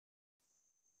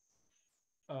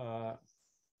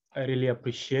I really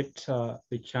appreciate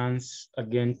the chance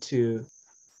again to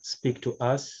speak to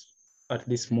us at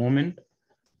this moment.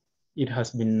 It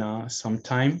has been some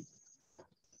time,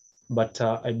 but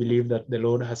I believe that the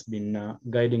Lord has been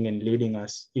guiding and leading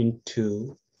us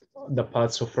into the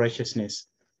paths of righteousness.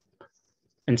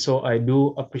 And so I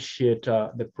do appreciate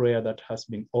the prayer that has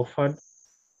been offered.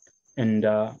 And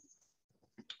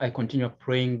I continue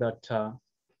praying that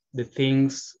the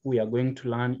things we are going to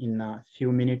learn in a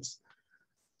few minutes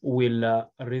will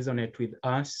resonate with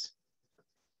us,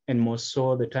 and more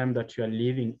so the time that you are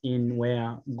living in,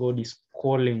 where God is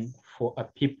calling for a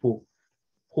people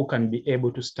who can be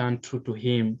able to stand true to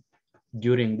Him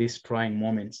during these trying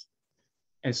moments.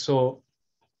 And so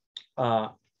the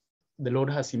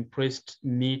Lord has impressed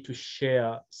me to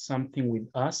share something with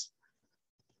us,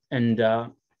 and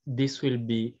this will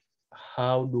be,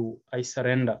 how do I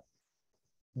surrender?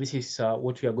 This is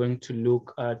what we are going to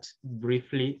look at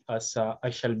briefly as I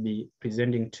shall be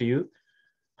presenting to you.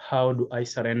 How do I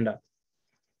surrender?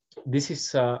 This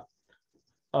is the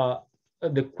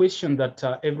question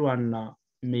that everyone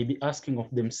may be asking of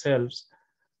themselves,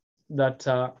 that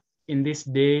in this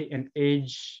day and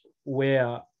age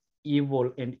where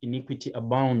evil and iniquity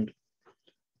abound,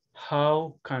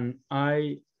 how can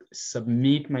I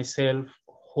submit myself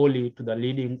wholly to the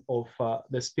leading of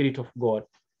the Spirit of God?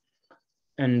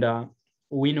 And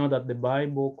we know that the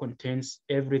Bible contains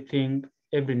everything,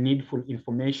 every needful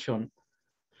information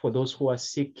for those who are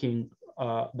seeking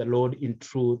the Lord in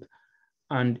truth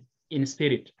and in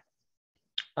spirit.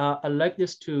 I'd like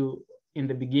just to, in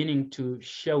the beginning, to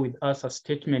share with us a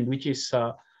statement which is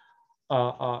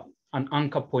an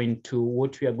anchor point to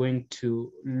what we are going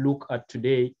to look at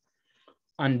today.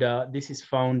 And this is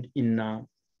found in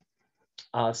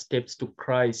Steps to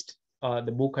Christ,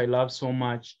 the book I love so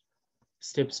much,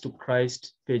 Steps to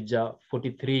Christ, page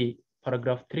 43,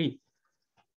 paragraph 3.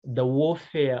 The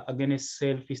warfare against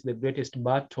self is the greatest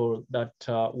battle that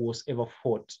was ever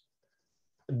fought.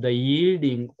 The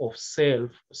yielding of self,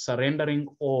 surrendering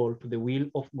all to the will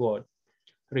of God,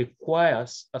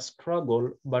 requires a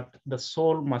struggle, but the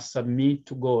soul must submit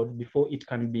to God before it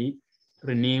can be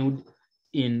renewed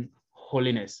in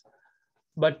holiness.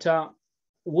 But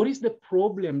what is the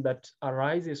problem that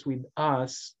arises with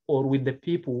us or with the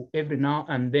people every now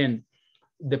and then?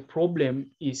 The problem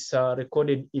is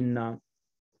recorded in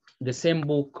the same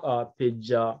book,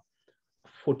 page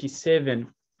 47,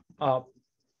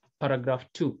 paragraph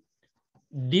 2.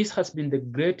 This has been the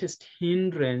greatest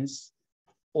hindrance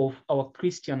of our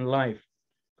Christian life.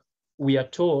 We are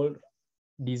told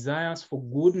desires for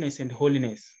goodness and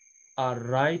holiness are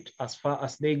right as far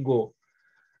as they go.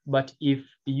 But if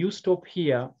you stop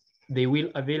here, they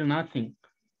will avail nothing.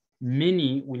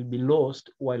 Many will be lost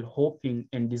while hoping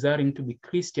and desiring to be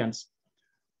Christians.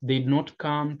 They did not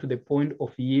come to the point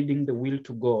of yielding the will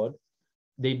to God.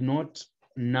 They did not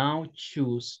now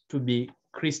choose to be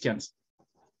Christians.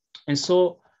 And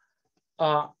so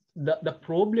the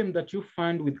problem that you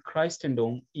find with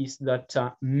Christendom is that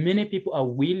many people are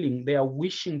willing, they are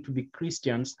wishing to be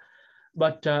Christians,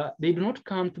 but they do not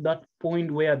come to that point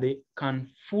where they can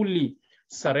fully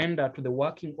surrender to the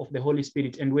working of the Holy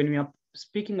Spirit. And when we are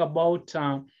speaking about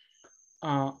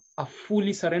a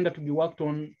fully surrender to be worked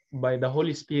on by the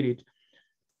Holy Spirit,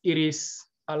 it is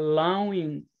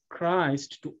allowing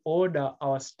Christ to order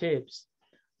our steps,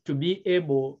 to be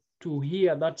able to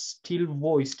hear that still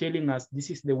voice telling us this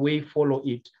is the way, follow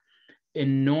it,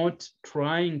 and not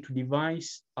trying to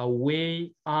devise a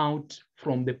way out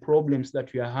from the problems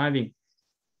that we are having.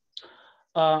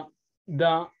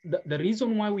 The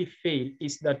reason why we fail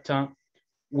is that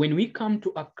when we come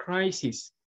to a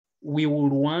crisis, we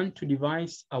would want to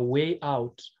devise a way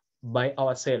out by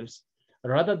ourselves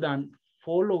rather than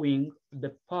following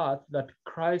the path that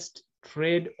Christ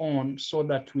tread on so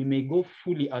that we may go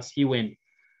fully as he went.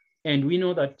 And we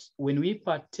know that when we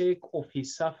partake of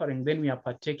his suffering, then we are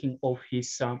partaking of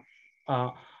his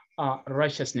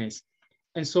righteousness.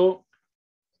 And so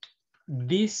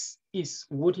this is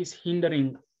what is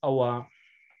hindering our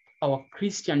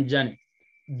Christian journey,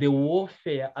 the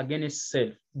warfare against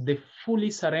self, the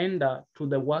fully surrender to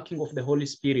the working of the Holy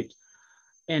Spirit.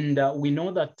 And we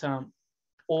know that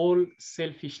all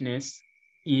selfishness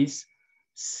is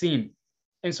sin.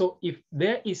 And so if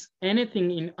there is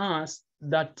anything in us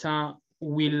that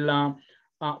will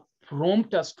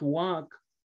prompt us to work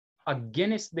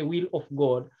against the will of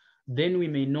God, then we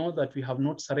may know that we have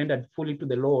not surrendered fully to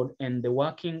the Lord, and the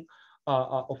working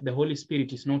of the Holy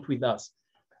Spirit is not with us.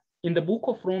 In the book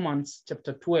of Romans,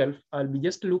 chapter 12, I'll be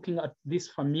just looking at these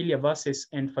familiar verses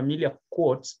and familiar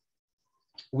quotes.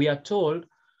 We are told,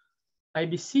 I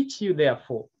beseech you,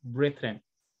 therefore, brethren,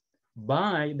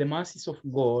 by the mercies of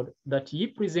God, that ye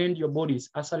present your bodies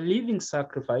as a living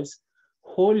sacrifice,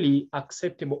 wholly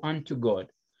acceptable unto God,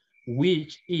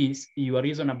 which is your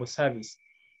reasonable service.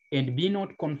 And be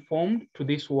not conformed to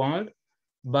this world,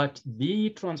 but be ye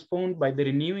transformed by the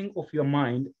renewing of your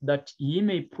mind, that ye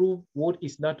may prove what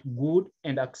is that good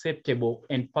and acceptable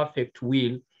and perfect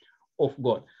will of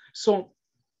God. So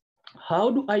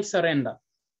how do I surrender?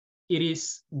 It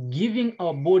is giving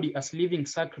our body as living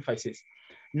sacrifices.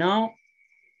 Now,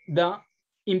 the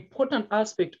important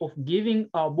aspect of giving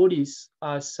our bodies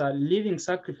as living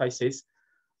sacrifices,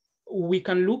 we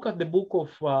can look at the book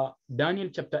of Daniel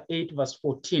chapter 8, verse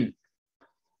 14.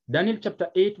 Daniel chapter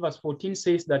 8, verse 14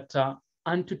 says that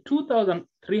unto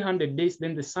 2,300 days,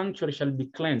 then the sanctuary shall be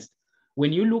cleansed.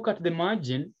 When you look at the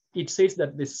margin, it says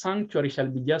that the sanctuary shall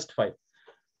be justified.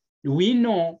 We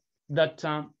know that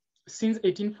since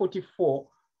 1844,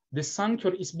 the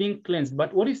sanctuary is being cleansed.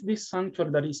 But what is this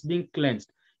sanctuary that is being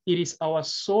cleansed? It is our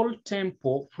soul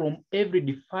temple from every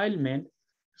defilement,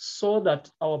 so that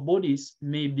our bodies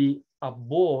may be a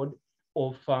abode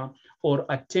of or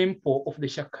a temple of the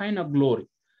Shekinah glory.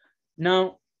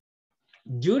 Now,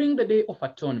 during the Day of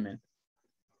Atonement,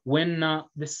 when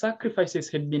the sacrifices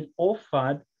had been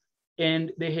offered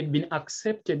and they had been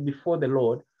accepted before the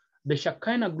Lord, the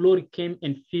Shekinah glory came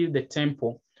and filled the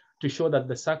temple to show that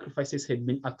the sacrifices had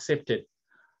been accepted.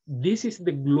 This is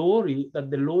the glory that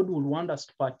the Lord will want us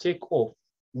to partake of.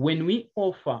 When we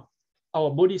offer our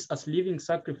bodies as living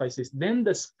sacrifices, then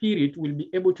the Spirit will be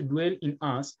able to dwell in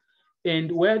us.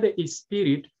 And where there is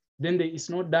Spirit, then there is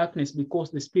no darkness, because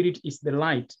the Spirit is the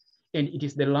light, and it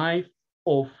is the life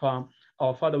of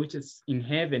our Father which is in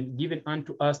heaven, given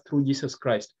unto us through Jesus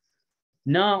Christ.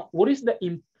 Now, what is the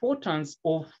importance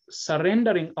of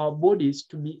surrendering our bodies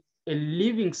to be a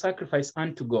living sacrifice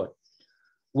unto God?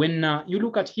 When you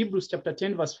look at Hebrews chapter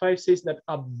 10, verse 5 says that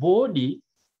a body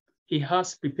he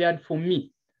has prepared for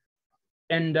me.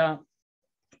 And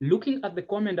looking at the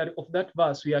commentary of that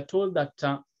verse, we are told that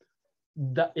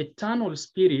the eternal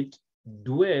Spirit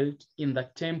dwelt in the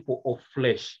temple of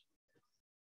flesh.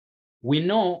 We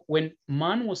know when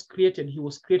man was created, he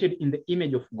was created in the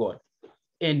image of God.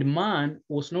 And man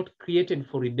was not created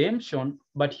for redemption,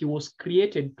 but he was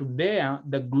created to bear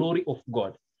the glory of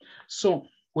God. So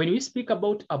when we speak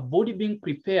about a body being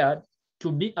prepared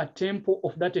to be a temple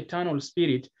of that eternal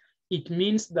Spirit, it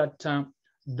means that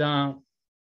the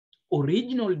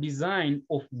original design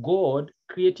of God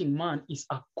creating man is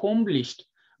accomplished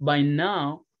by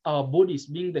now our bodies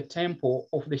being the temple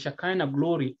of the Shekinah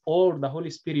glory or the Holy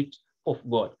Spirit of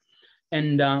God.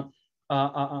 And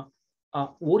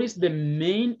what is the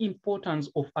main importance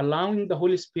of allowing the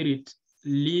Holy Spirit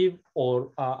live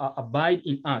or abide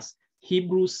in us?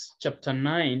 Hebrews chapter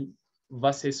 9,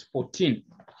 verses 14.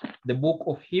 The book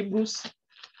of Hebrews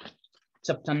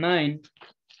chapter 9,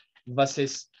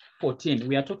 verses 14.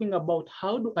 We are talking about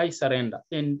how do I surrender?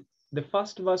 And the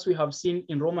first verse we have seen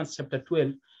in Romans chapter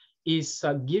 12 is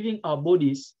giving our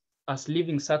bodies as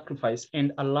living sacrifice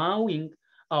and allowing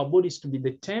our bodies to be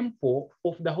the temple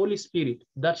of the Holy Spirit,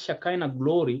 that Shekinah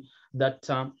glory that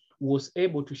was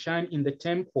able to shine in the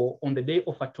temple on the Day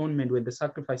of Atonement when the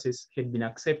sacrifices had been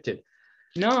accepted.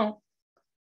 Now,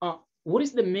 what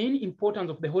is the main importance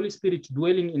of the Holy Spirit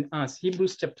dwelling in us?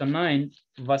 Hebrews chapter 9,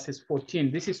 verses 14.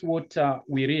 This is what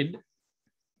we read,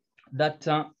 that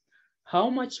how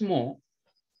much more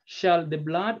shall the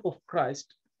blood of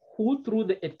Christ, who through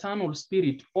the eternal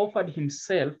Spirit offered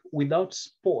himself without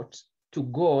spot to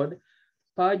God,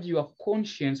 purge your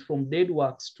conscience from dead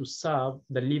works to serve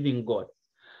the living God.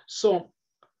 So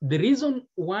the reason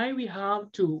why we have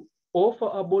to offer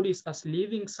our bodies as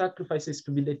living sacrifices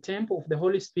to be the temple of the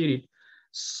Holy Spirit,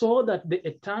 so that the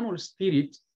eternal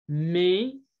Spirit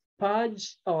may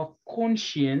purge our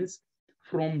conscience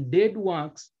from dead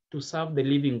works to serve the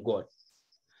living God.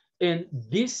 And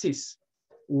this is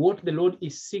what the Lord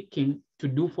is seeking to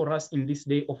do for us in this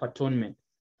Day of Atonement.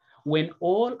 When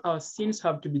all our sins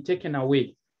have to be taken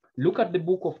away, look at the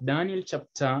book of Daniel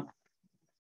chapter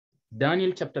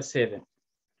 7.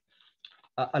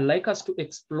 I'd like us to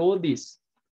explore this,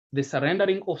 the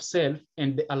surrendering of self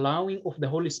and the allowing of the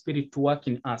Holy Spirit to work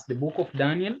in us. The book of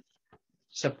Daniel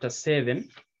chapter 7.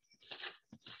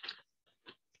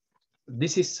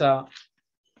 This is a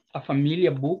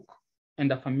familiar book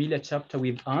and a familiar chapter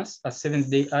with us as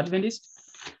Seventh-day Adventists.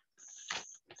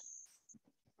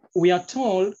 We are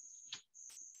told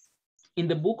in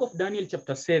the book of Daniel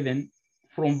chapter 7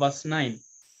 from verse 9,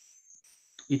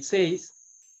 it says,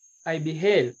 I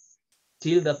beheld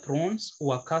till the thrones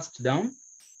were cast down,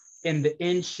 and the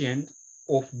Ancient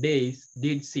of Days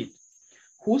did sit,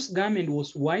 whose garment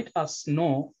was white as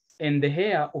snow, and the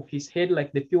hair of his head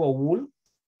like the pure wool.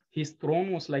 His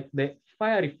throne was like the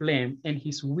fiery flame, and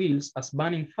his wheels as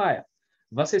burning fire.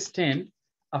 Verses 10,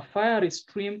 a fiery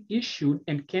stream issued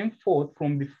and came forth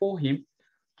from before him.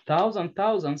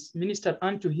 Thousands ministered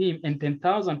unto him, and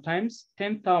 10,000 times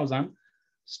 10,000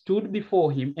 stood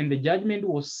before him, and the judgment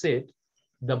was set.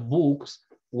 The books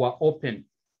were opened.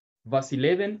 Verse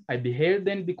 11, I beheld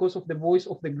then because of the voice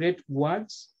of the great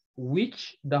words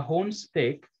which the horn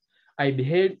spake. I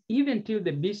beheld even till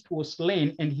the beast was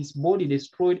slain and his body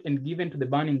destroyed and given to the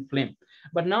burning flame.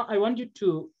 But now I want you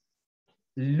to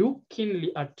look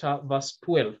keenly at verse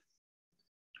 12.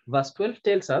 Verse 12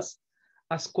 tells us,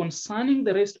 as concerning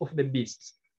the rest of the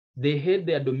beasts, they had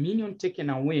their dominion taken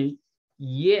away,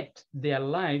 yet their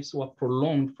lives were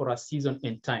prolonged for a season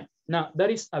and time. Now, that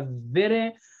is a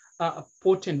very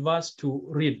potent verse to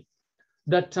read,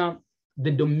 that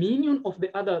the dominion of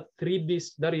the other three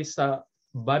beasts, that is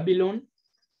Babylon,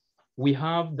 we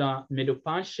have the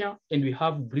Medo-Persia, and we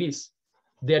have Greece.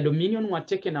 Their dominion were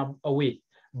taken away,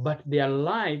 but their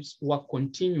lives were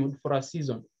continued for a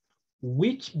season.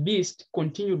 Which beast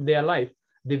continued their life?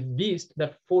 The beast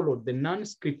that followed, the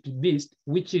non-script beast,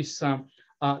 which is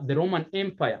the Roman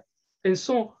Empire. And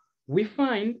so we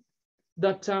find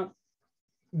that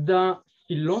the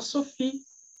philosophy,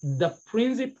 the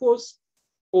principles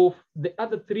of the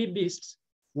other three beasts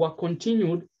were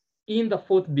continued in the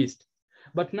fourth beast.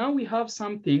 But now we have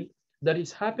something that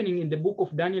is happening in the book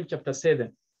of Daniel chapter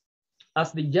 7.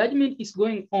 As the judgment is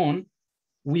going on,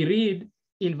 we read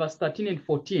in verse 13 and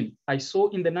 14, I saw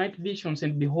in the night visions,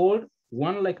 and behold,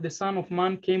 one like the Son of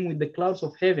Man came with the clouds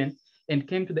of heaven and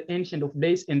came to the Ancient of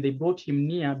Days, and they brought him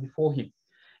near before him.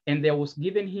 And there was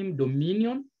given him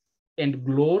dominion and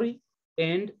glory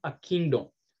and a kingdom.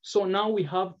 So now we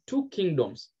have two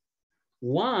kingdoms.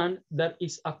 One that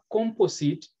is a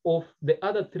composite of the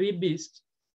other three beasts,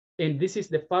 and this is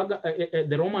the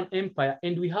Roman Empire,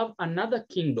 and we have another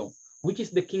kingdom, which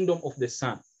is the kingdom of the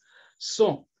Son.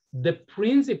 So the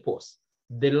principles,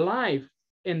 the life,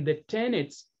 and the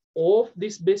tenets of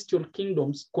these bestial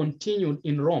kingdoms continued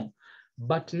in Rome.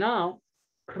 But now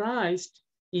Christ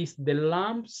is the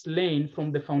lamb slain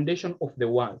from the foundation of the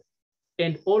world,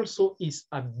 and also is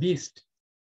a beast.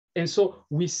 And so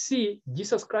we see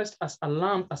Jesus Christ as a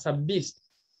lamb, as a beast.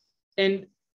 And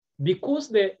because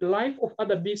the life of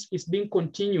other beasts is being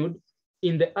continued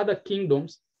in the other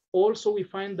kingdoms, also we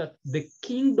find that the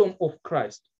kingdom of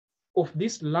Christ, of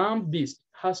this lamb beast,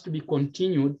 has to be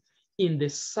continued in the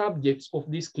subjects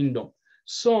of this kingdom.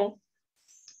 So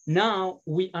now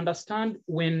we understand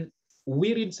when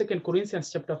we read 2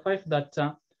 Corinthians chapter 5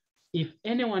 that if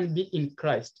anyone be in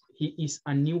Christ, he is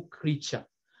a new creature.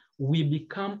 We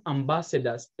become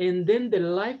ambassadors, and then the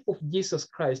life of Jesus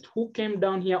Christ, who came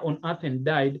down here on earth and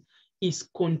died, is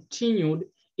continued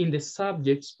in the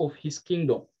subjects of his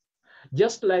kingdom.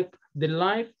 Just like the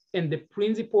life and the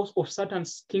principles of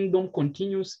Satan's kingdom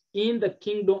continues in the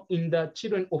kingdom, in the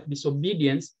children of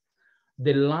disobedience,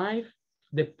 the life,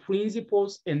 the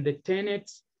principles, and the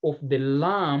tenets of the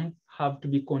Lamb have to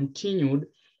be continued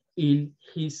in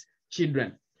his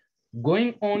children.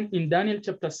 Going on in Daniel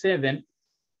chapter 7,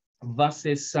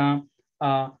 verses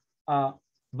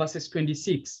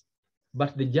 26,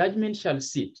 but the judgment shall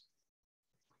sit,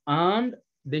 and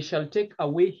they shall take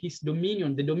away his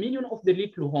dominion, the dominion of the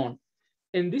little horn.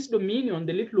 And this dominion,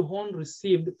 the little horn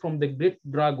received from the great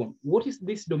dragon. What is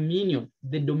this dominion?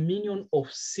 The dominion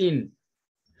of sin,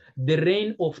 the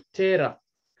reign of terror,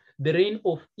 the reign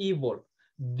of evil.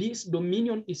 This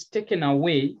dominion is taken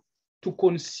away to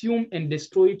consume and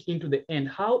destroy it into the end.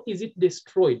 How is it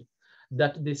destroyed?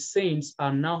 That the saints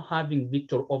are now having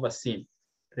victory over sin.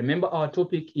 Remember, our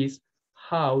topic is,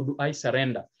 how do I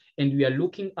surrender? And we are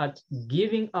looking at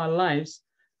giving our lives,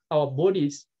 our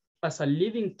bodies, as a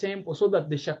living temple, so that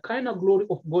the Shekinah glory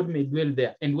of God may dwell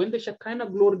there. And when the Shekinah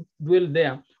glory dwell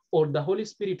there, or the Holy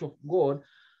Spirit of God,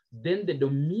 then the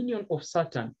dominion of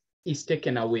Satan is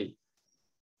taken away.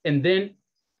 And then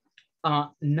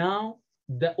now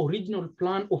the original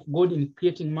plan of God in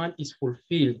creating man is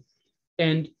fulfilled.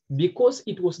 And because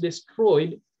it was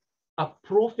destroyed, a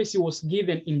prophecy was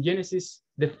given in Genesis,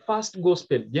 the first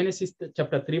gospel, Genesis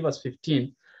chapter 3, verse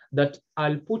 15, that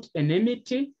I'll put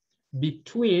enmity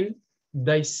between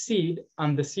thy seed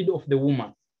and the seed of the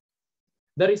woman.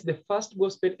 That is the first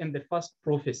gospel and the first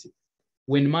prophecy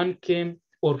when man came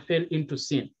or fell into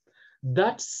sin.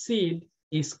 That seed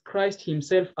is Christ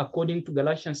himself, according to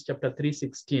Galatians chapter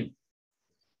 3:16.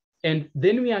 And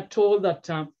then we are told that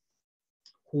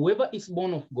whoever is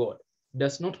born of God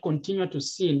does not continue to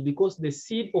sin, because the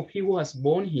seed of he who has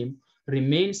born him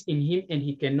remains in him and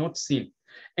he cannot sin.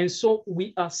 And so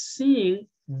we are seeing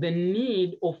the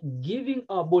need of giving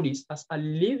our bodies as a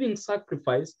living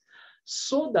sacrifice,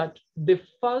 so that the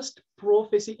first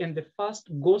prophecy and the first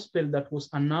gospel that was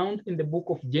announced in the book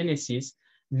of Genesis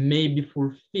may be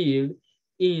fulfilled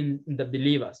in the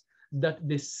believers, that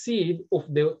the seed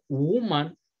of the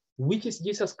woman, which is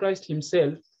Jesus Christ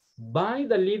himself, by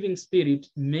the living spirit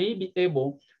may be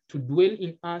able to dwell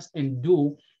in us and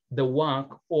do the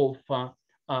work of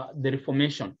the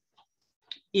Reformation.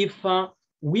 If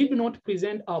we do not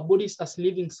present our bodies as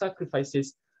living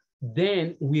sacrifices,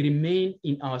 then we remain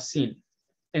in our sin.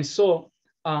 And so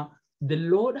the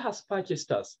Lord has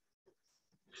purchased us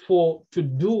to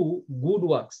do good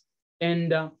works.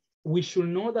 And we should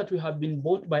know that we have been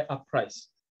bought by a price.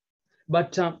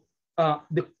 But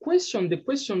the question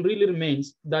really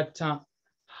remains that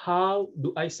how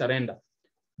do I surrender?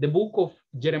 The book of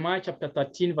Jeremiah chapter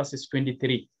 13 verses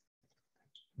 23.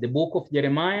 The book of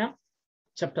Jeremiah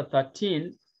chapter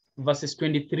 13 verses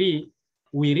 23,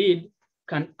 we read,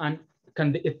 can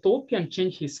the Ethiopian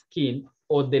change his skin,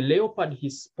 or the leopard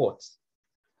his spots?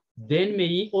 Then may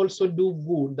ye also do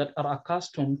good that are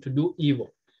accustomed to do evil.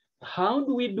 How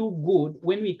do we do good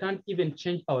when we can't even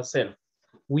change ourselves?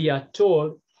 We are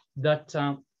told that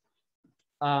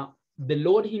the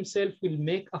Lord himself will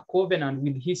make a covenant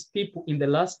with his people in the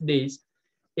last days,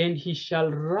 and he shall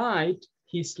write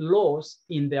his laws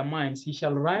in their minds. He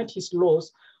shall write his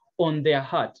laws on their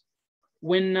heart.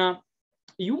 When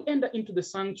you enter into the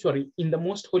sanctuary in the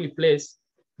most holy place,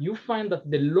 you find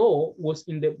that the law was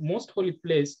in the most holy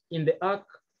place in the Ark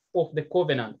of the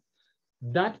Covenant.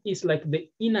 That is like the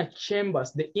inner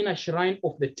chambers, the inner shrine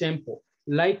of the temple,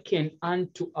 likened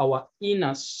unto our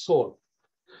inner soul.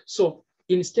 So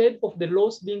instead of the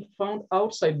laws being found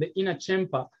outside the inner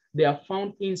chamber, they are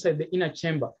found inside the inner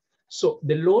chamber. So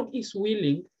the Lord is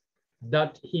willing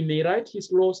that he may write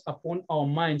his laws upon our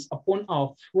minds, upon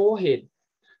our forehead,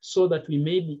 so that we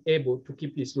may be able to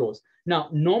keep his laws. Now,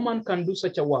 no man can do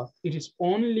such a work. It is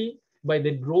only by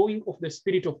the drawing of the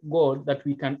Spirit of God that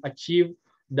we can achieve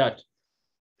that.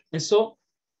 And so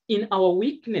in our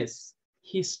weakness,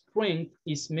 his strength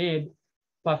is made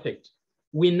perfect.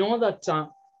 We know that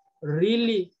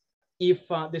really, if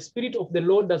the Spirit of the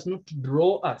Lord does not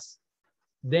draw us,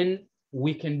 then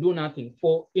we can do nothing.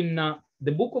 For in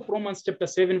the book of Romans chapter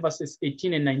 7, verses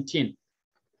 18 and 19,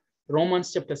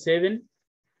 Romans chapter 7,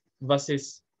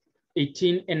 verses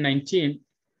 18 and 19,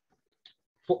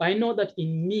 for I know that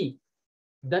in me,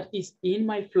 that is in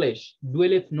my flesh,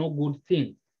 dwelleth no good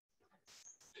thing.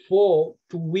 For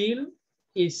to will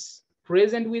is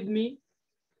present with me,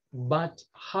 but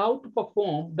how to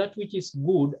perform that which is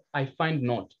good, I find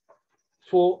not.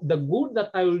 For the good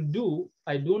that I will do,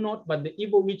 I do not, but the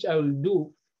evil which I will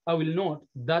do, I will not,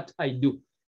 that I do.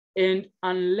 And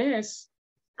unless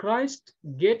Christ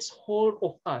gets hold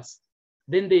of us,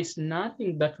 then there is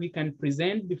nothing that we can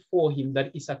present before him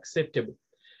that is acceptable.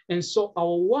 And so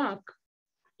our work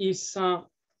is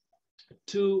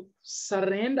to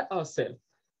surrender ourselves,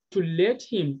 to let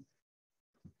him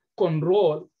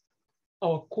control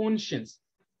our conscience.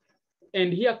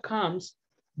 And here comes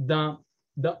the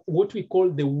what we call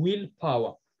the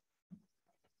willpower.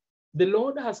 The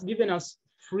Lord has given us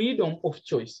freedom of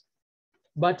choice.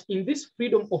 But in this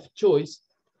freedom of choice,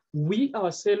 we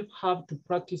ourselves have to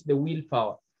practice the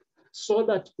willpower so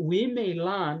that we may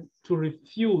learn to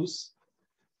refuse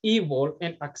evil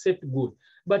and accept good.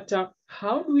 But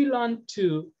how do we learn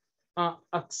to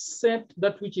accept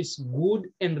that which is good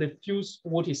and refuse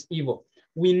what is evil?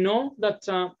 We know that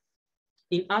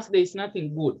in us there is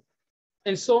nothing good.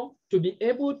 And so to be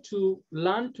able to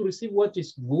learn to receive what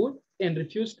is good and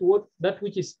refuse to that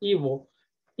which is evil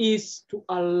is to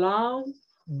allow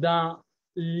the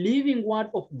living word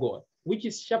of God, which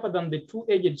is sharper than the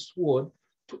two-edged sword,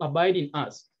 to abide in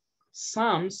us.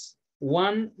 Psalms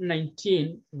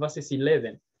 119 verses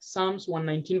 11. Psalms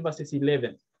 119 verses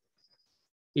 11.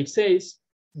 It says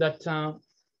that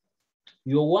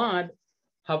your word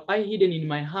have I hidden in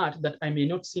my heart that I may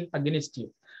not sin against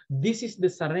you. This is the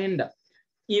surrender.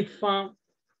 If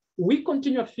we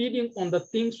continue feeding on the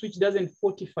things which doesn't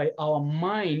fortify our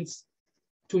minds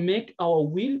to make our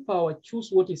willpower choose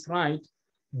what is right,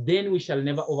 then we shall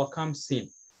never overcome sin.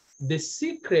 The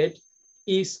secret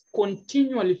is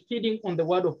continually feeding on the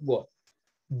word of God.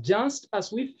 Just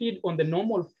as we feed on the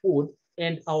normal food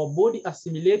and our body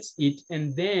assimilates it,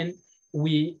 and then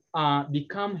we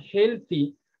become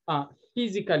healthy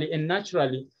physically and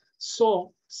naturally,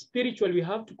 so spiritually we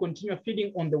have to continue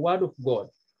feeding on the word of God,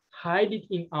 hide it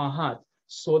in our heart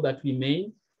so that we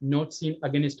may not sin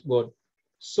against God.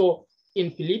 So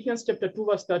in Philippians chapter 2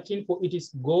 verse 13, for it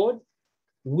is God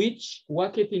which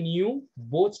worketh in you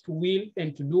both to will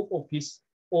and to do of his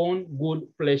own good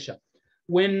pleasure.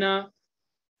 When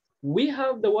we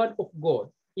have the word of God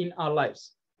in our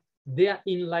lives,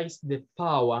 therein lies the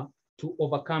power to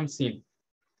overcome sin.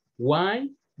 Why?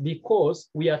 Because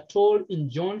we are told in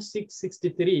John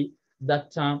 6:63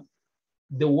 that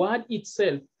the word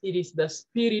itself, it is the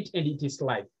spirit and it is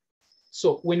life.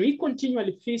 So when we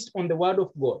continually feast on the word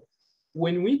of God,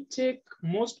 when we take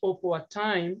most of our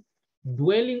time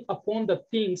dwelling upon the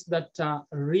things that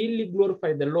really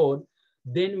glorify the Lord,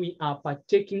 then we are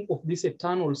partaking of this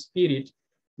eternal spirit,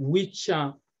 which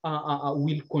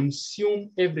will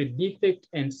consume every defect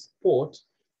and spot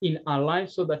in our life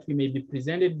so that we may be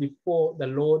presented before the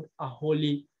Lord a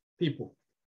holy people.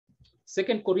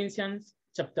 2 Corinthians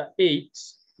chapter 8,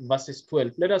 verses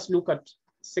 12. Let us look at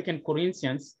 2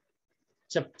 Corinthians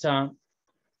chapter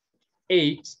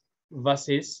 8,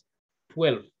 verses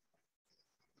 12.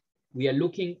 We are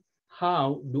looking,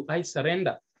 how do I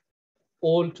surrender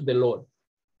all to the Lord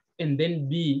and then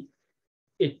be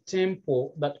a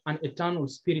temple that an eternal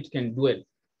spirit can dwell?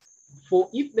 For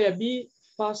if there be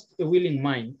first a willing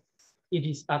mind, it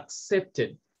is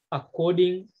accepted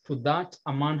according to that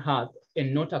a man hath,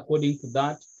 and not according to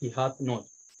that he hath not.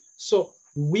 So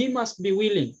we must be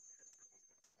willing.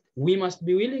 We must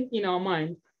be willing in our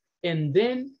mind, and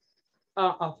then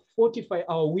fortify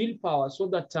our willpower so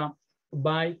that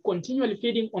by continually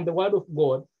feeding on the word of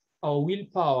God, our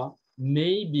willpower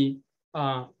may be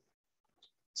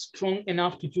strong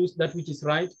enough to choose that which is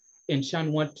right and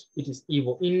shun what it is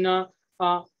evil. In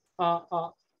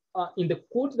the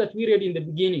quote that we read in the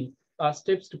beginning,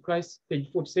 Steps to Christ, page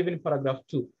 47, paragraph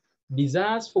 2,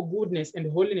 desires for goodness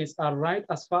and holiness are right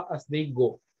as far as they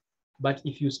go. But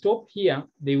if you stop here,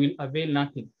 they will avail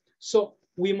nothing. So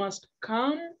we must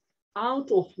come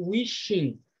out of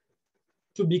wishing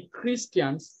to be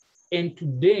Christians and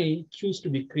today choose to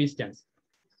be Christians.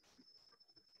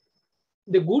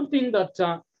 The good thing that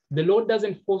the Lord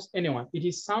doesn't force anyone. It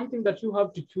is something that you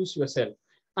have to choose yourself.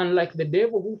 Unlike the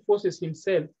devil who forces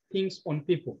himself things on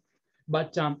people.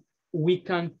 But we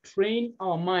can train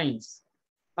our minds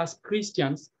as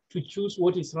Christians to choose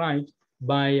what is right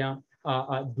by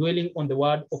dwelling on the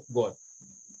word of God.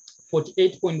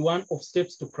 48.1 of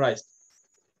Steps to Christ.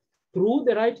 Through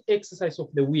the right exercise of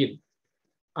the will,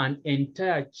 an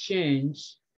entire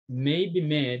change may be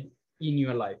made in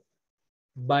your life.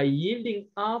 By yielding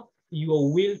up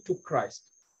your will to Christ,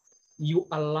 you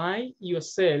align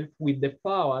yourself with the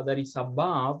power that is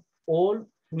above all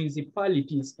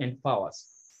principalities and powers.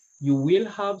 You will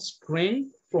have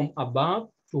strength from above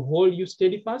to hold you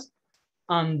steadfast,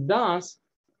 and thus,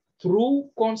 through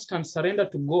constant surrender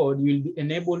to God, you will be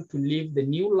enabled to live the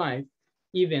new life,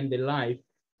 even the life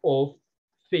of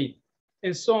faith.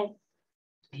 And so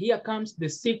here comes the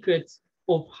secret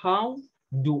of how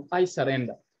do I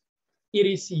surrender. It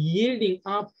is yielding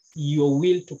up your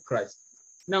will to Christ.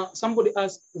 Now, somebody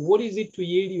asked, what is it to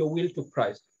yield your will to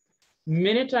Christ?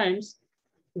 Many times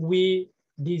we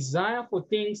desire for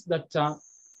things that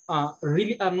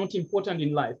really are not important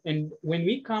in life. And when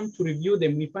we come to review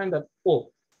them, we find that,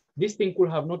 oh, this thing could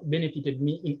have not benefited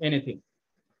me in anything.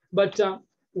 But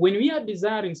when we are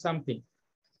desiring something,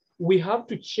 we have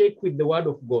to check with the word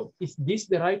of God. Is this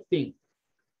the right thing?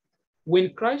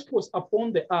 When Christ was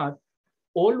upon the earth,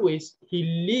 always he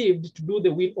lived to do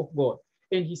the will of God.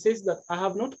 And he says that I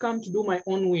have not come to do my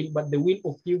own will, but the will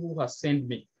of him who has sent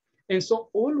me. And so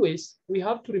always we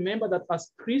have to remember that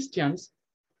as Christians,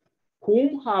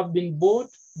 whom have been bought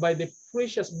by the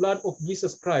precious blood of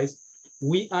Jesus Christ,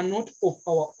 we are not of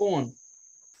our own.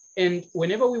 And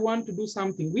whenever we want to do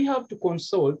something, we have to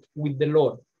consult with the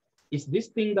Lord. Is this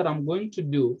thing that I'm going to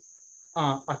do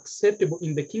acceptable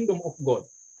in the kingdom of God?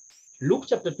 Luke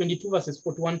chapter 22, verses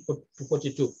 41 to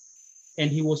 42. And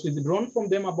he was withdrawn from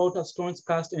them about a stone's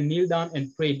cast and kneeled down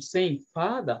and prayed, saying,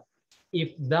 Father,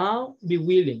 if thou be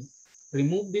willing,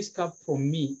 remove this cup from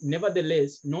me.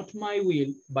 Nevertheless, not my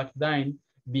will, but thine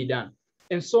be done.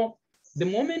 And so the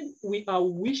moment we are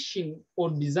wishing or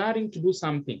desiring to do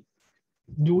something,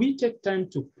 do we take time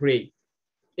to pray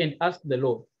and ask the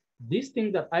Lord, this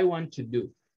thing that I want to do,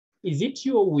 is it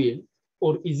your will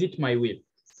or is it my will?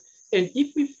 And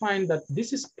if we find that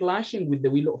this is clashing with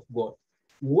the will of God,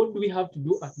 what do we have to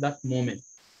do at that moment?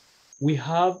 We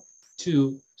have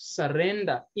to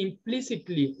surrender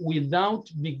implicitly without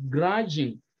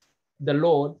begrudging the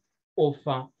Lord of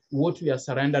what we are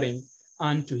surrendering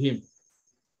unto him.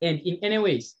 And in any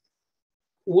ways,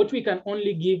 what we can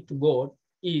only give to God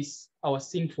is our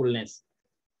sinfulness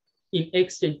in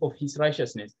exchange of his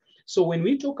righteousness. So when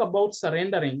we talk about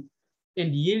surrendering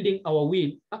and yielding our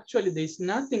will, actually there's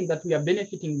nothing that we are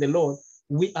benefiting the Lord.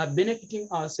 We are benefiting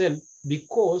ourselves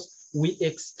because we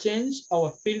exchange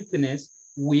our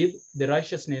filthiness with the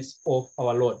righteousness of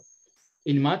our Lord.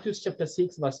 In Matthew chapter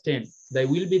 6, verse 10, thy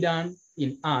will be done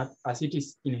in earth as it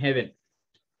is in heaven.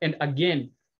 And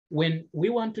again, when we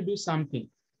want to do something,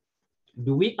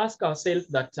 do we ask ourselves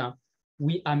that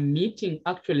we are meeting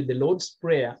actually the Lord's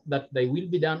prayer that thy will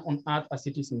be done on earth as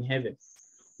it is in heaven?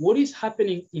 What is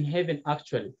happening in heaven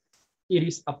actually? It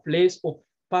is a place of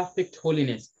perfect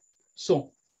holiness.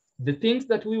 So the things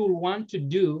that we will want to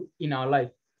do in our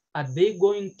life, are they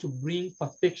going to bring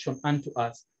perfection unto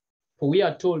us? For we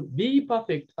are told, be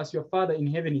perfect as your Father in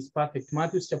heaven is perfect.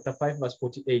 Matthew chapter 5, verse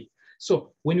 48.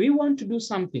 So when we want to do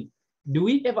something, do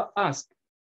we ever ask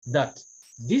that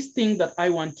this thing that I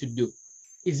want to do,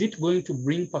 is it going to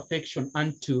bring perfection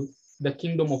unto the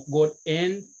kingdom of God?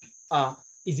 And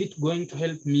is it going to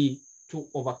help me to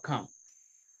overcome?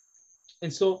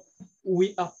 And so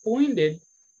we are pointed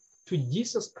to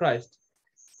Jesus Christ,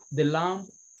 the Lamb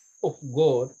of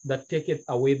God that taketh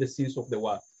away the sins of the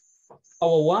world.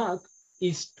 Our work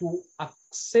is to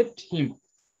accept him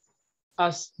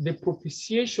as the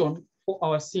propitiation for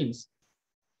our sins,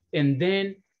 and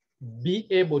then be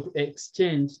able to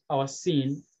exchange our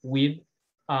sin with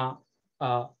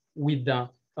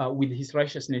his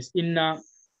righteousness. In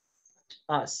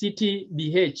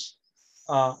CTBH,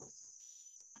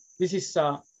 this is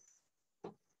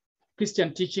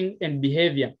Christian Teaching and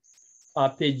Behavior,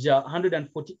 page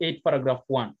 148, paragraph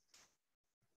 1.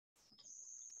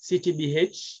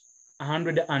 CTBH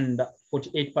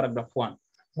 148, paragraph 1.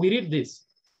 We read this.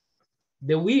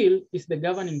 The will is the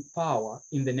governing power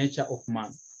in the nature of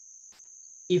man.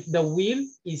 If the will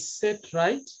is set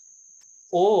right,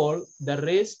 all the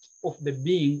rest of the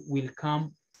being will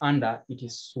come under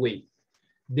its sway.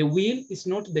 The will is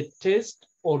not the taste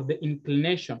or the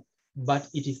inclination, but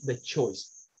it is the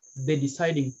choice, the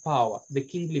deciding power, the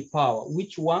kingly power,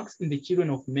 which works in the children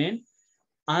of men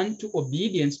unto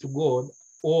obedience to God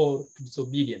or to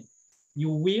disobedience. You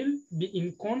will be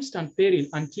in constant peril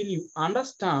until you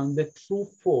understand the true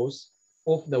force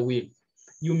of the will.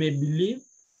 You may believe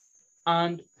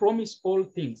and promise all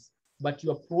things, but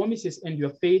your promises and your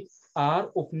faith are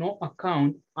of no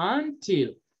account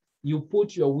until you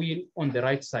put your will on the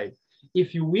right side.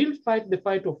 If you will fight the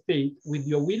fight of faith with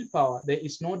your willpower, there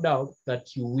is no doubt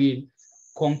that you will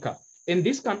conquer. And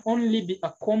this can only be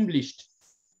accomplished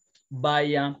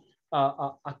by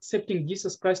accepting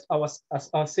Jesus Christ as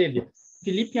our Savior.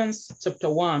 Philippians chapter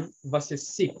 1, verses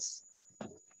 6.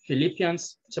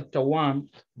 Philippians chapter 1,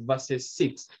 verses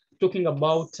 6, talking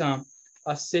about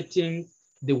setting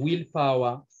the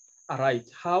willpower right.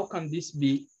 How can this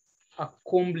be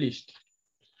accomplished?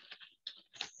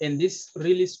 And this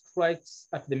really strikes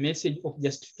at the message of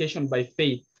justification by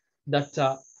faith, that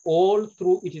all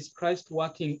through it is Christ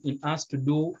working in us to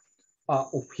do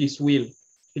of his will.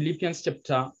 Philippians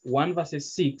chapter 1,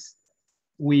 verses 6,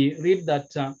 we read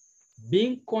that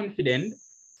being confident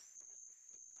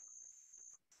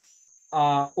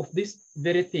of this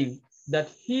very thing, that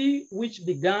he which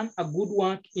began a good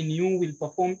work in you will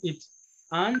perform it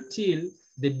until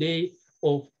the day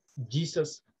of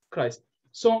Jesus Christ.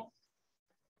 So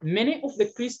many of the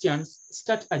Christians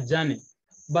start a journey,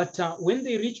 but when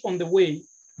they reach on the way,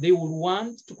 they will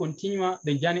want to continue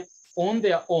the journey on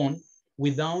their own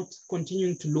without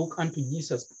continuing to look unto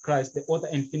Jesus Christ, the author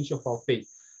and finisher of our faith.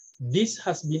 This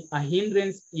has been a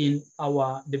hindrance in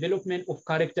our development of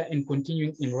character and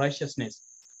continuing in righteousness.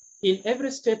 In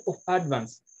every step of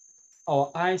advance,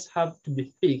 our eyes have to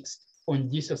be fixed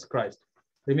on Jesus Christ.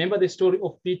 Remember the story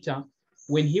of Peter.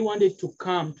 When he wanted to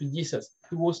come to Jesus,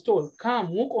 he was told, come,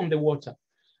 walk on the water.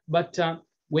 But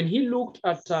when he looked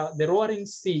at the roaring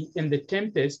sea and the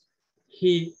tempest,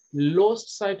 he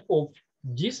lost sight of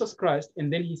Jesus Christ,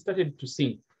 and then he started to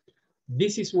sink.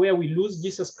 This is where we lose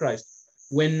Jesus Christ.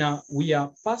 When we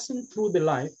are passing through the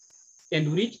life and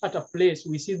reach at a place,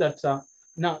 we see that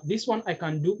now this one, I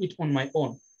can do it on my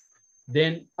own.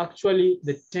 Then actually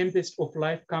the tempest of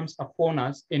life comes upon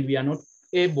us and we are not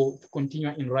able to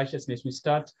continue in righteousness. We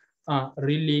start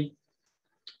really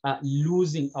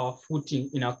losing our footing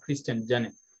in our Christian journey.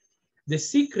 The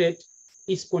secret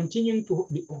is continuing to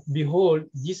behold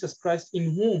Jesus Christ,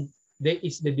 in whom there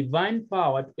is the divine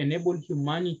power to enable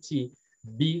humanity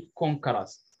be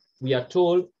conquerors. We are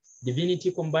told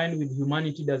divinity combined with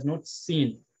humanity does not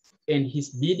sin, and his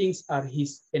biddings are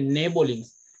his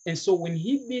enablings. And so when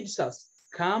he bids us,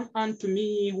 come unto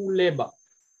me who labor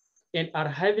and are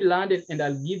heavy laden, and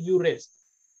I'll give you rest,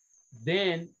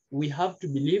 then we have to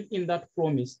believe in that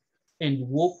promise and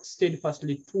walk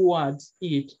steadfastly towards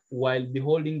it while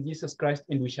beholding Jesus Christ,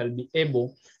 and we shall be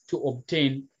able to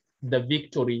obtain the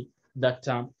victory that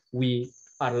we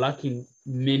are lacking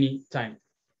many times.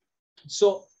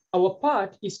 So our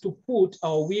part is to put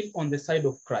our will on the side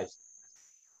of Christ.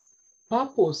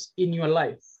 Purpose in your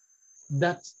life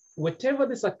that whatever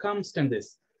the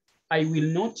circumstances, I will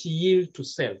not yield to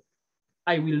self.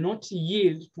 I will not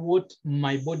yield to what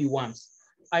my body wants.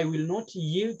 I will not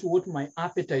yield to what my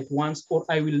appetite wants, or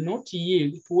I will not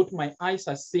yield to what my eyes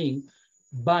are seeing,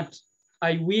 but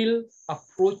I will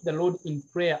approach the Lord in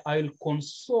prayer. I will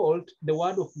consult the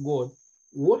word of God.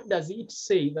 What does it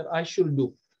say that I should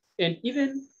do? And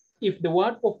even if the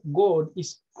word of God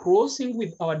is crossing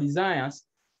with our desires,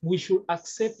 we should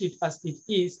accept it as it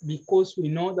is, because we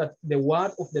know that the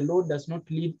word of the Lord does not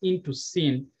lead into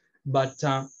sin, but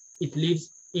it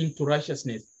leads into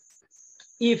righteousness.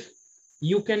 If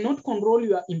you cannot control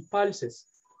your impulses,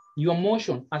 your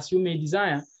motion as you may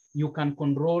desire, you can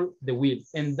control the will,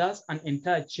 and thus an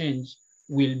entire change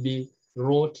will be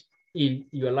wrought in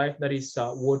your life. That is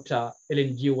what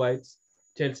Ellen G. White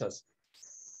tells us.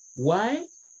 Why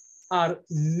are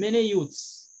many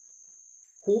youths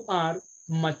who are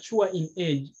mature in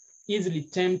age easily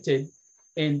tempted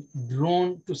and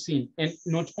drawn to sin? And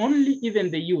not only even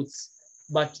the youths,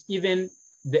 but even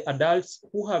the adults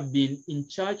who have been in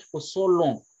church for so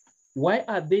long. Why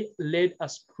are they led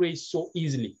astray so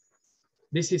easily?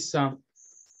 This is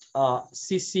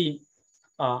CC.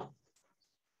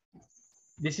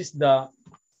 This is the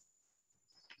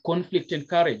Conflict and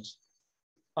Courage,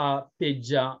 page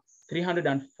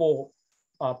 304,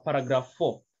 paragraph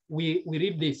 4. We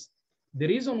read this. The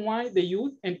reason why the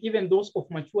youth and even those of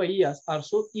mature years are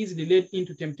so easily led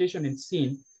into temptation and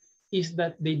sin is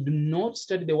that they do not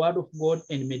study the word of God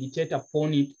and meditate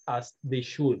upon it as they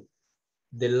should.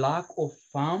 The lack of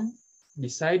firm,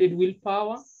 decided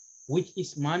willpower, which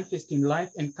is manifest in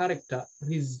life and character,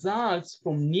 results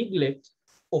from neglect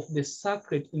of the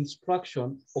sacred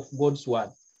instruction of God's word.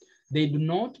 They do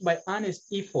not, by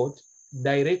earnest effort,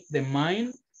 direct the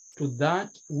mind to that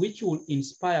which will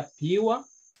inspire pure,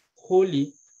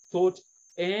 holy thought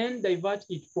and divert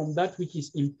it from that which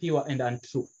is impure and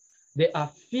untrue. There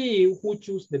are few who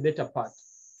choose the better part,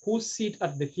 who sit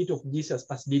at the feet of Jesus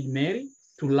as did Mary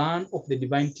to learn of the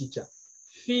divine teacher.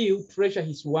 Few treasure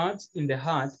his words in the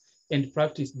heart and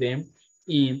practice them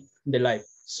in the life.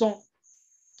 So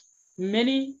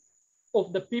many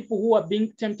of the people who are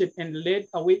being tempted and led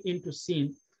away into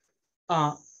sin,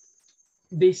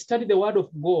 they study the word of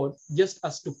God just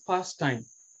as to pass time,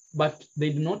 but they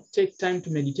do not take time to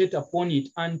meditate upon it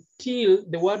until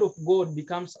the word of God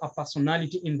becomes a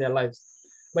personality in their lives.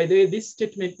 By the way, this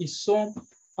statement is so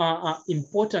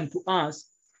important to us.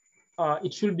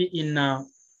 It should be in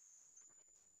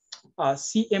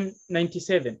CM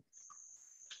 97.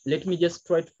 Let me just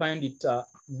try to find it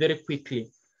very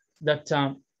quickly. That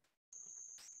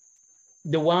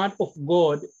the word of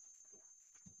God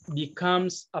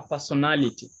becomes a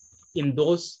personality in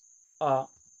those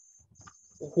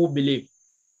who believe.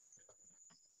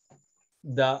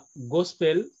 The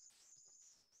gospel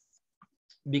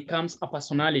becomes a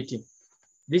personality.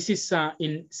 This is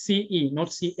in CE, not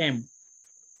CM,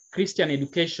 Christian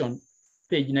Education,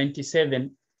 page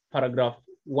 97, paragraph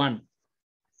 1.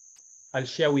 I'll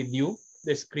share with you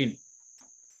the screen.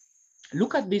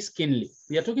 Look at this keenly.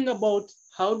 We are talking about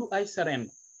how do I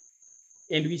surrender?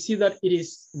 And we see that it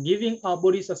is giving our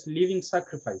bodies as living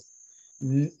sacrifice,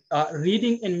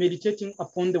 reading and meditating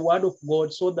upon the word of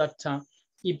God so that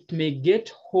it may get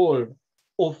hold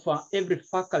of every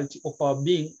faculty of our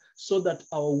being, so that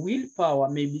our willpower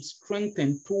may be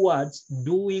strengthened towards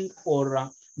doing or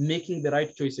making the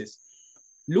right choices.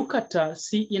 Look at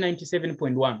CE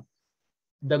 97.1.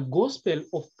 The gospel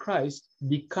of Christ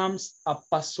becomes a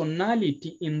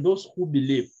personality in those who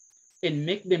believe and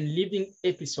make them living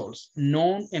epistles,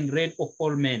 known and read of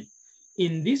all men.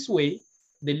 In this way,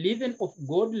 the leaven of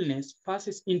godliness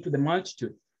passes into the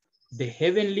multitude. The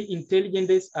heavenly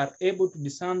intelligences are able to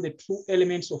discern the true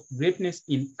elements of greatness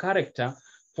in character,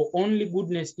 for only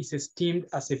goodness is esteemed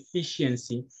as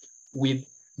efficiency with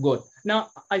God. Now,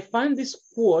 I find this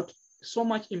quote so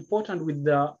much important with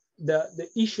the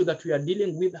issue that we are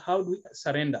dealing with. How do we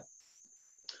surrender?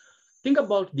 Think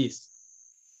about this.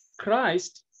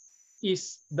 Christ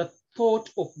is the thought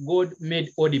of God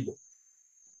made audible.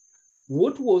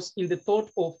 What was in the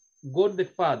thought of God the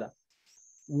Father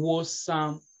was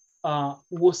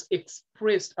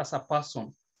expressed as a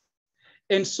person.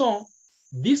 And so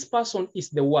this person is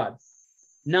the word.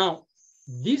 Now,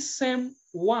 this same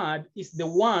word is the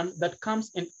one that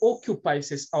comes and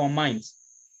occupies our minds.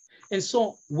 And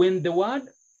so when the word,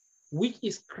 which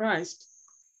is Christ,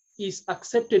 is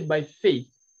accepted by faith,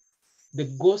 the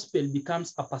gospel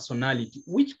becomes a personality.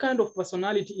 Which kind of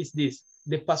personality is this?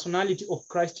 the personality of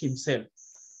Christ himself.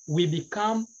 We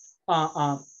become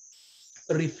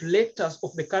reflectors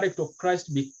of the character of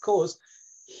Christ because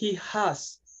he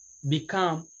has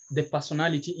become the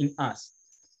personality in us.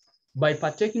 By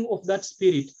partaking of that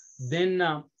spirit,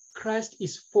 then Christ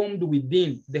is formed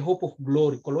within the hope of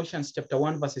glory. Colossians chapter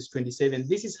 1, verses 27.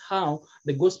 This is how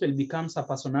the gospel becomes a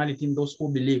personality in those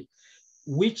who believe,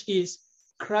 which is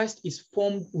Christ is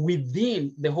formed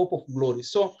within the hope of glory.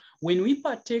 So when we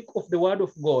partake of the word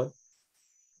of God,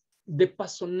 the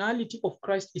personality of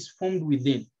Christ is formed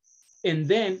within. And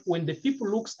then when the people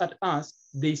looks at us,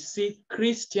 they see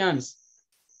Christians.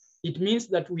 It means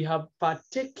that we have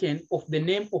partaken of the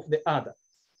name of the other,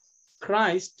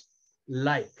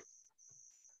 Christ-like.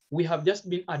 We have just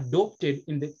been adopted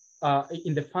in the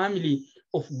family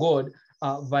of God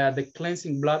via the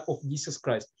cleansing blood of Jesus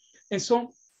Christ. And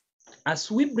so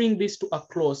as we bring this to a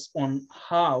close on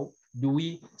how do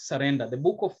we surrender, the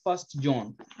book of 1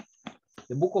 John,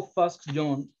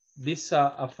 this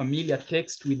a familiar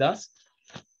text with us.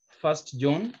 1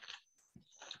 John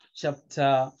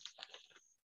chapter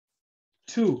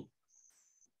 2.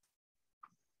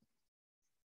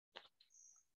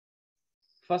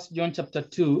 1 John chapter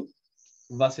 2,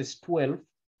 verses 12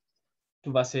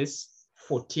 to verses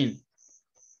 14.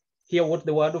 Hear what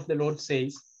the word of the Lord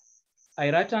says.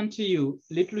 I write unto you,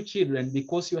 little children,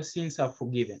 because your sins are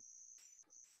forgiven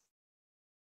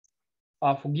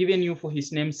you for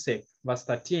his name's sake. Verse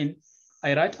 13,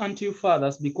 I write unto you,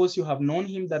 fathers, because you have known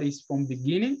him that is from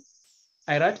beginning.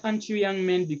 I write unto you, young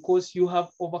men, because you have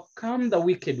overcome the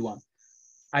wicked one.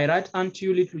 I write unto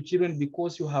you, little children,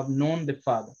 because you have known the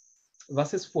Father.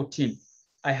 Verses 14,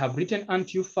 I have written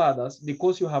unto you, fathers,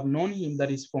 because you have known him that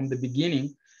is from the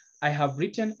beginning. I have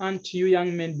written unto you,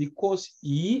 young men, because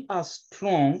ye are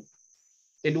strong.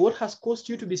 And what has caused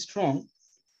you to be strong?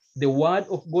 The word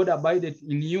of God abideth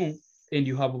in you, and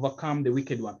you have overcome the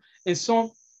wicked one. And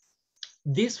so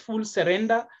this full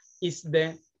surrender is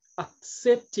the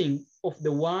accepting of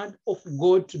the word of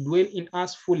God to dwell in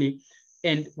us fully.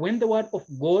 And when the word of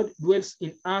God dwells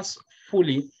in us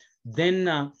fully,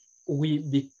 then we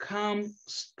become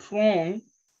strong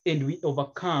and we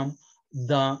overcome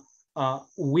the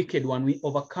wicked one. We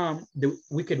overcome the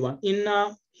wicked one. In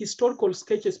Historical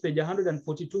Sketches, page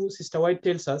 142, Sister White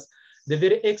tells us the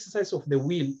very exercise of the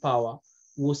willpower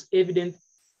was evident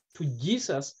to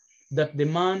Jesus that the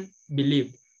man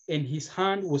believed, and his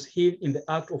hand was healed in the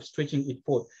act of stretching it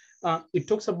forth. It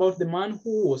talks about the man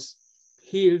who was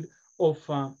healed of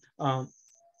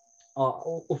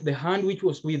the hand which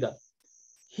was withered.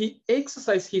 He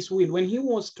exercised his will. When he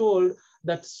was told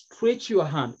that stretch your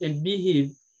hand and be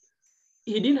healed,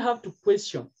 he didn't have to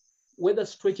question whether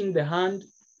stretching the hand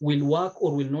will work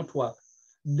or will not work.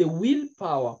 The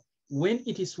willpower, when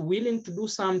it is willing to do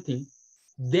something,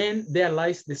 then there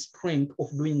lies the strength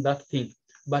of doing that thing.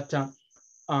 But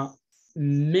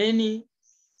many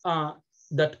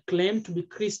that claim to be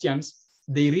Christians,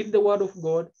 they read the word of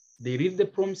God, they read the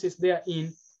promises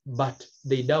therein, but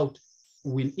they doubt,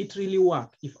 will it really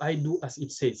work if I do as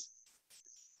it says?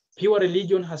 Pure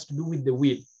religion has to do with the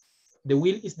will. The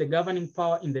will is the governing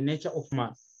power in the nature of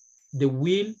man. The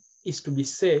will is to be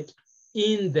set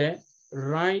in the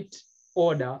right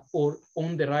order or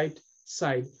on the right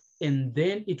side, and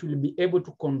then it will be able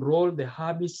to control the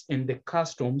habits and the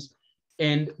customs,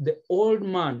 and the old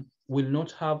man will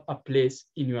not have a place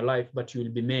in your life, but you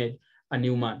will be made a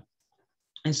new man.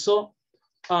 And so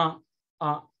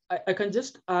I can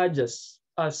just urge us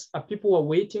as a people who are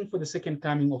waiting for the second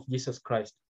coming of Jesus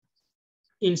Christ,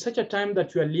 in such a time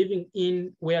that we are living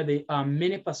in where there are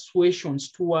many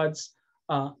persuasions towards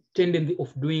tendency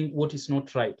of doing what is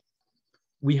not right,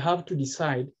 we have to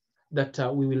decide that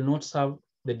we will not serve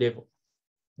the devil,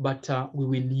 but we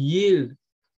will yield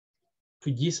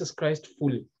to Jesus Christ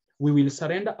fully. We will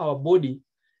surrender our body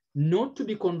not to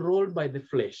be controlled by the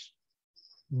flesh,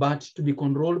 but to be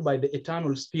controlled by the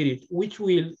eternal spirit, which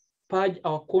will purge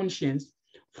our conscience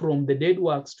from the dead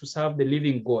works to serve the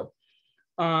living God.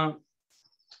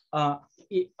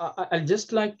 I'd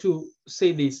just like to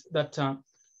say this, that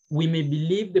we may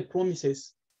believe the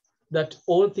promises that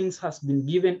all things has been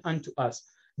given unto us.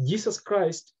 Jesus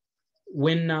Christ,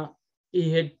 when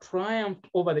he had triumphed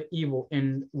over the evil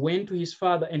and went to his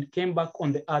Father and came back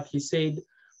on the earth, he said,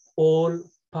 all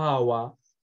power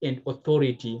and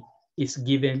authority is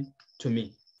given to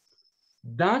me.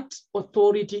 That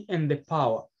authority and the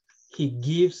power he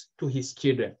gives to his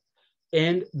children.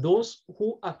 And those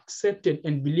who accepted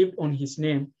and believed on his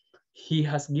name, he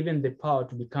has given the power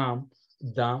to become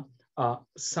the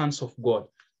sons of God.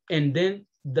 And then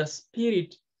the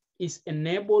Spirit is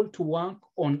enabled to work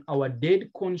on our dead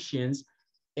conscience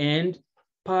and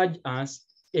purge us,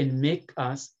 and make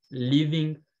us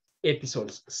living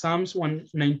epistles. Psalms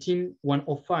 119,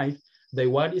 105, thy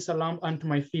word is a lamp unto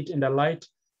my feet and a light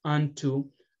unto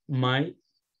my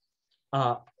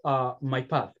my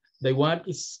path. Thy word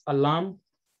is a lamp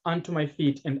unto my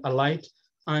feet and a light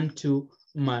unto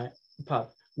my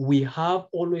path. We have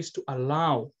always to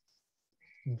allow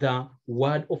the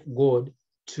word of God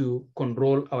to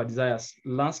control our desires.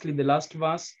 Lastly, the last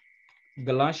verse,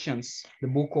 Galatians, the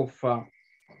book of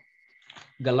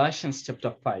Galatians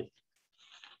chapter 5.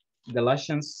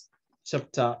 Galatians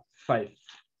chapter 5.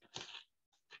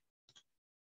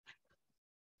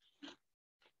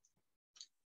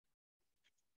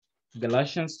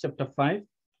 Galatians chapter 5,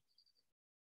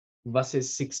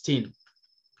 verses 16.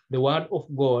 The word of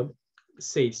God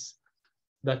says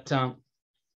that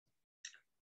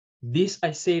this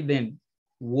I say then,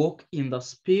 walk in the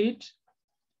spirit,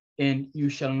 and you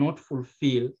shall not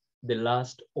fulfill the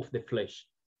lust of the flesh.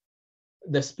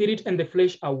 The spirit and the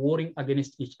flesh are warring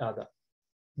against each other,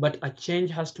 but a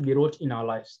change has to be wrought in our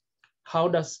lives. How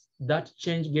does that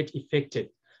change get effected?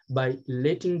 By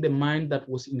letting the mind that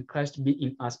was in Christ be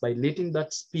in us, by letting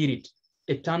that spirit,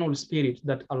 eternal spirit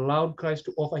that allowed Christ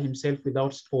to offer himself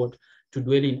without spot to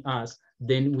dwell in us,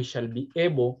 then we shall be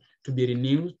able to be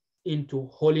renewed into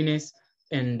holiness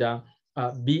and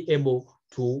be able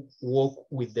to walk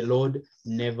with the Lord,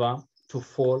 never to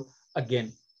fall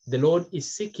again. The Lord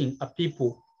is seeking a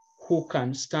people who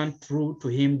can stand true to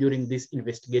him during this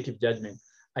investigative judgment.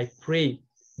 I pray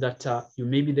that you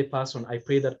may be the person, I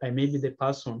pray that I may be the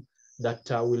person that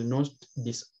will not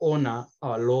dishonor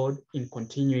our Lord in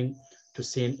continuing to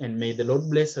sin. And may the Lord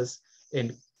bless us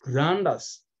and grant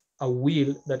us a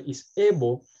will that is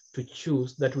able to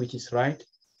choose that which is right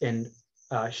and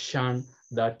shun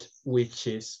that which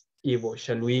is evil.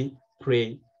 Shall we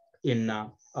pray in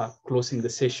closing the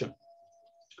session?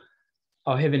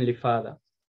 Our Heavenly Father,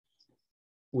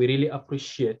 we really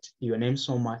appreciate your name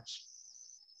so much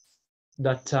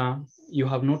that you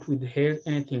have not withheld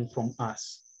anything from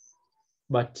us,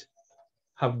 but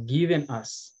have given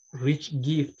us rich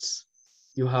gifts.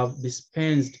 You have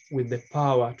dispensed with the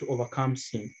power to overcome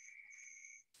sin.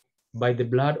 By the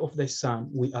blood of the Son,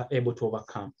 we are able to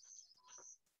overcome.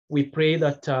 We pray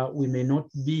that we may not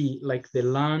be like the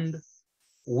land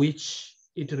which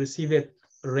it receiveth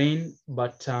rain,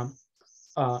 but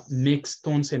makes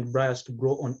stones and briars to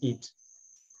grow on it.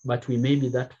 But we may be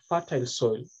that fertile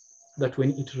soil that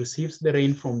when it receives the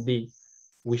rain from thee,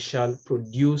 we shall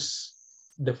produce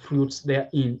the fruits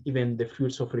therein, even the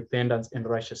fruits of repentance and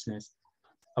righteousness.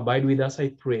 Abide with us,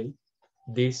 I pray,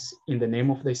 this in the name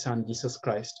of thy Son, Jesus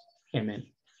Christ. Amen.